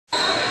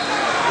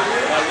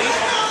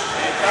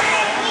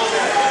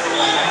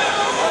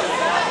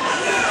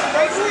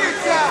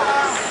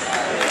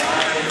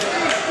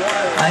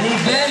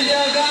Ben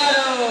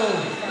Delgado,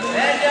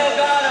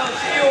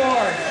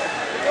 Seahorse.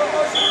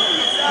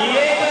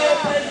 Diego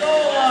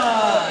Pezzola,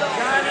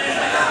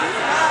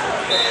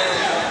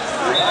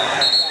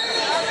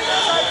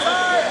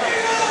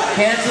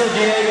 cancel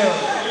Diego.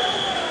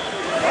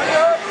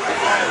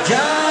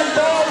 John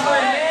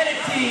Baldwin,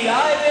 Manatee,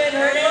 Ivan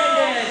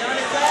Hernandez on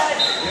his side.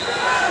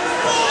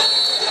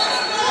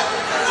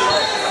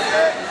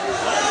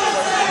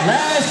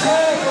 Last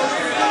call for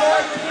Ricky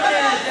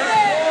Martinez,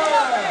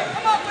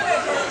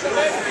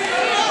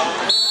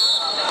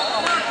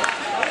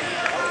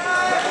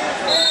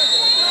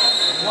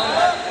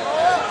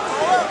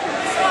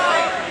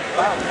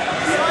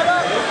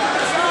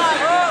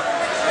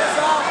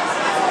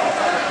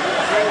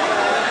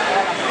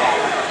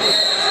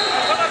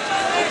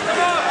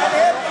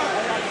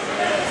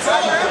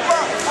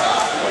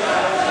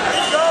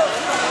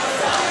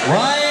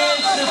 Ryan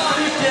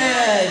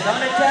Safutez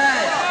on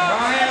attack.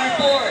 Ryan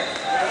report.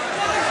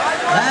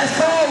 Last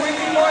call,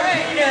 Ricky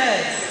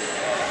Martinez.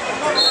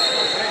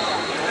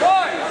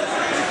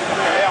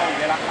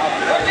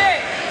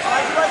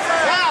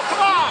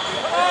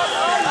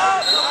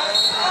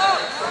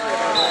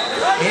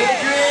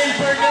 Adrian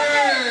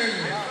Bernard,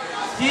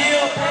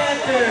 Steel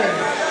Panthers.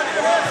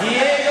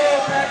 Diego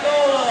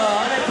Pagola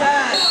on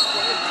attack.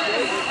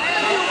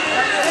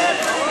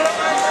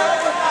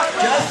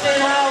 Justin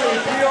Howley,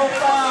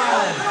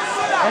 305.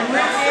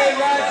 Enrique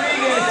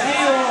Rodriguez,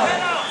 Seahorse.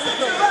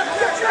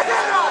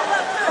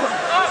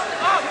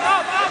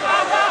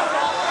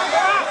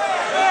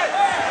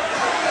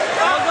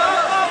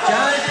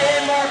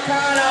 Jonathan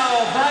Marcano,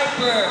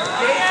 Viper.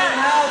 Jason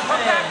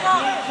Hausman,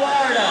 Team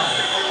Florida.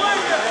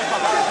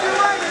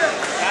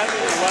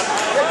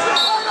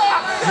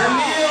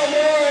 Jamil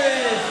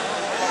Morris,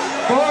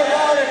 Fort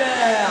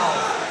Lauderdale.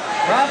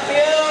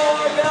 Rafael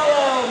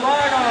Arbello,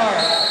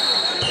 Monarch.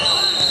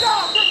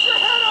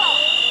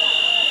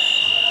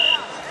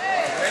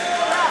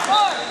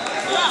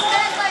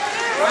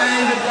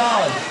 Ryan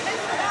Gonzalez.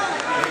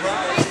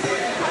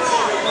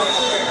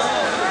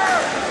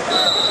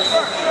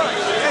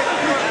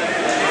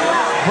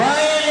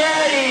 Brian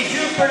Addy,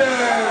 Jupiter,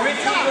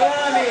 Richie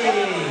Galami.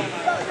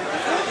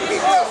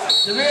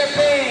 Severe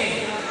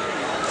Payne.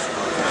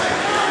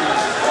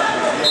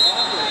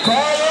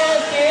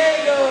 Carlos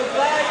Diego,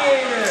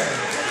 Gladiator.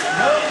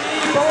 Nosy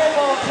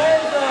Bobo,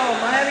 Pozo,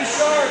 Miami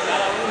Shark.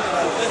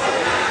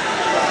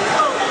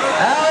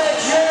 Alex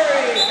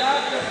Yuri,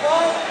 Dr.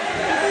 Funk.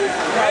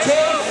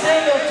 Chase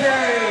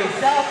Singletary,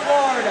 South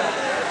Florida.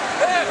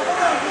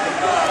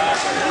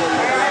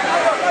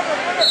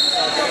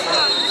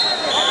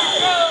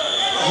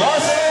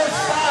 Russell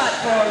Scott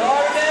for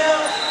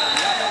Lauderdale.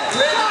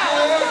 Chris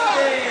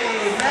Duarte,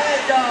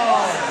 Mad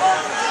Dog.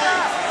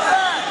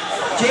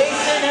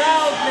 Jason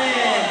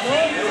Hausman,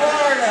 Team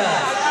Florida.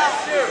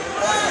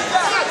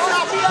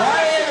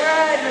 Brian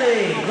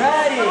Radley,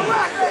 Ratty,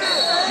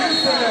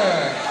 Jupiter.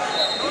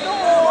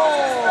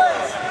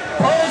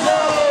 Pozo,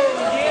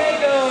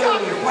 Diego,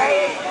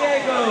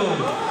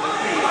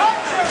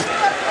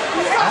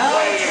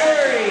 Alex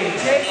Curry,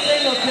 Chase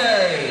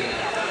Singletary.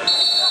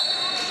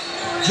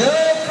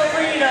 Joe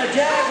Farina,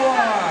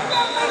 Jaguar.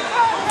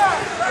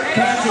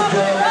 Cancel,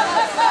 Joe.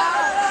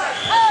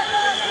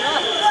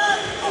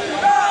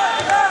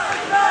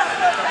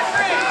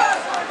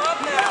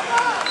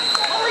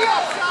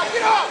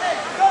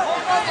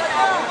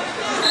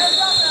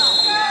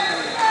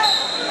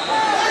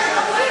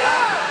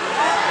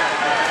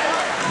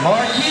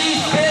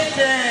 Marquise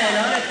Pinton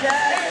on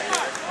attack.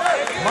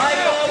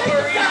 Michael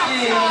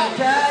Parisi on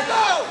attack.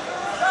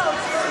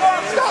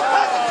 Stop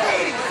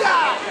hesitating,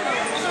 stop!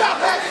 Stop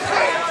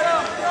hesitating!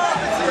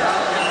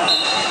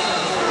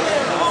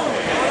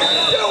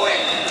 Do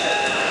it!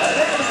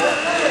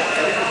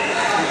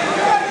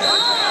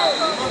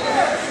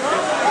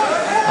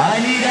 I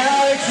need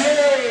Alex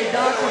Yuri,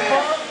 Dr.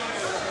 Funk.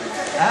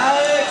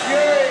 Alex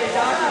Yuri,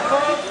 Dr.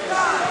 Funk.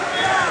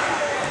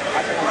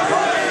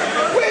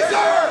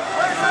 Wizard!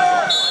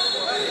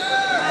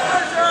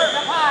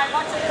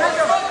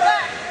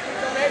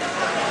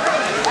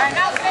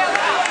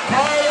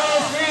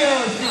 Carlos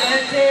Rios to the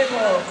end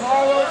table.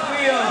 Carlos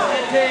Rios to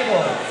the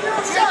table.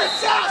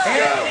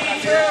 Anthony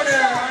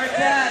Turner on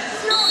attack.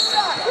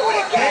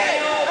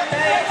 Daniel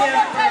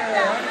Beckenfer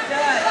on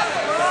attack.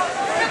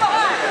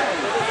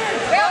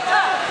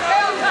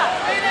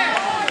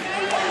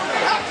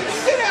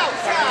 Sit out,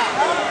 Tom!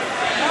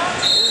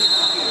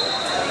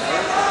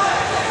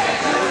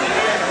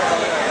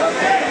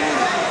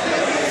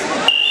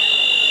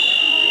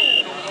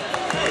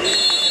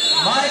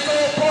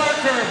 Michael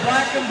Parker,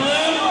 Black and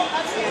Blue.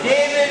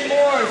 David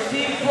Moore,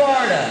 Team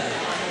Florida.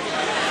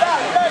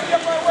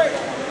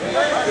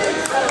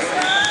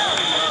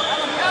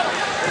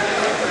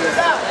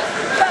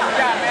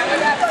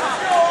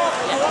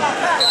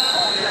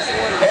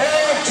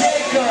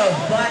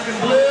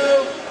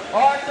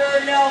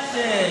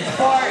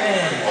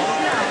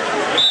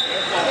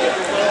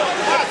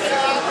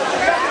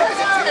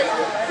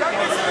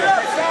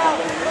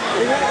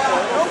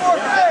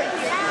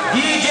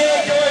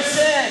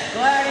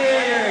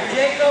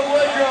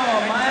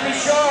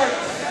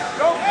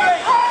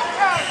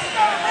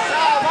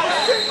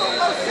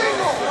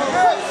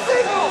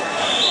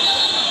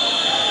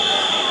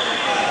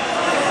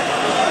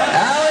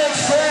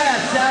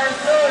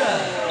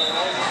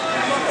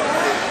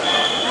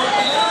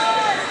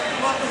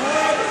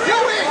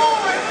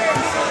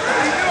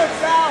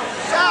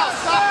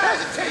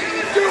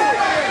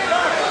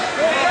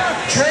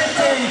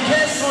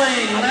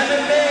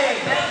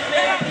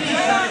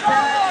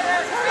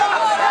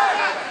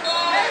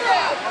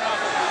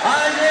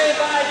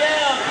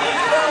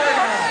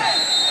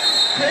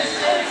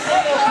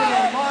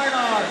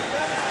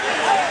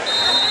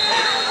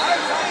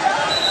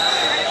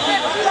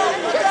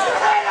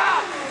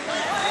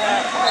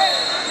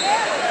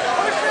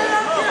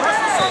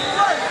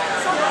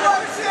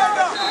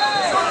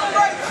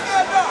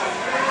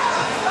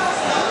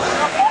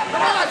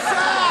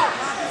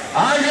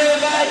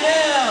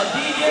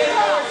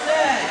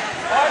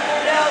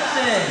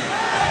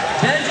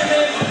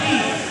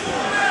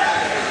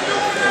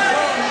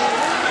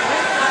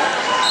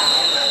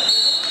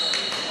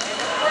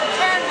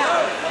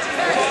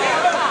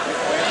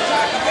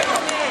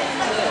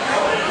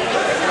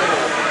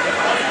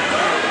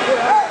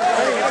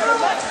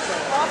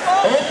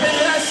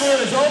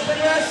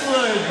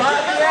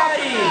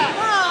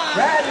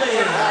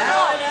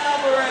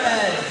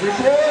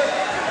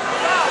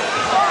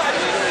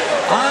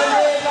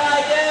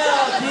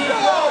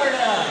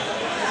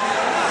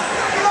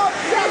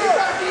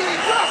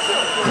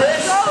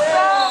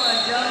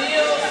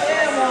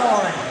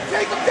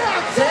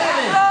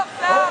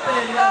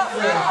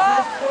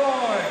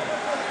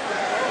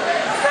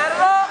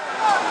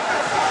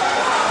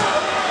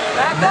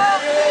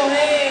 Manuel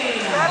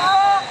Haynes.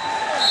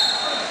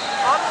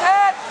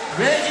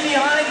 Reggie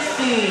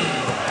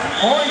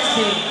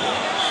Hornstein.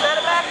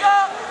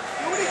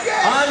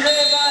 Andre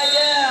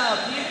Vidal,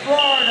 Team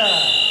Florida.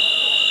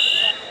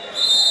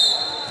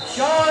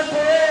 Sean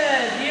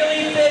Perez,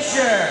 Neely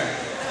Fisher.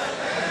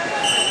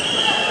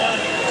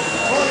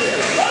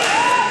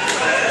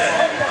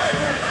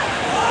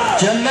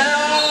 Jamal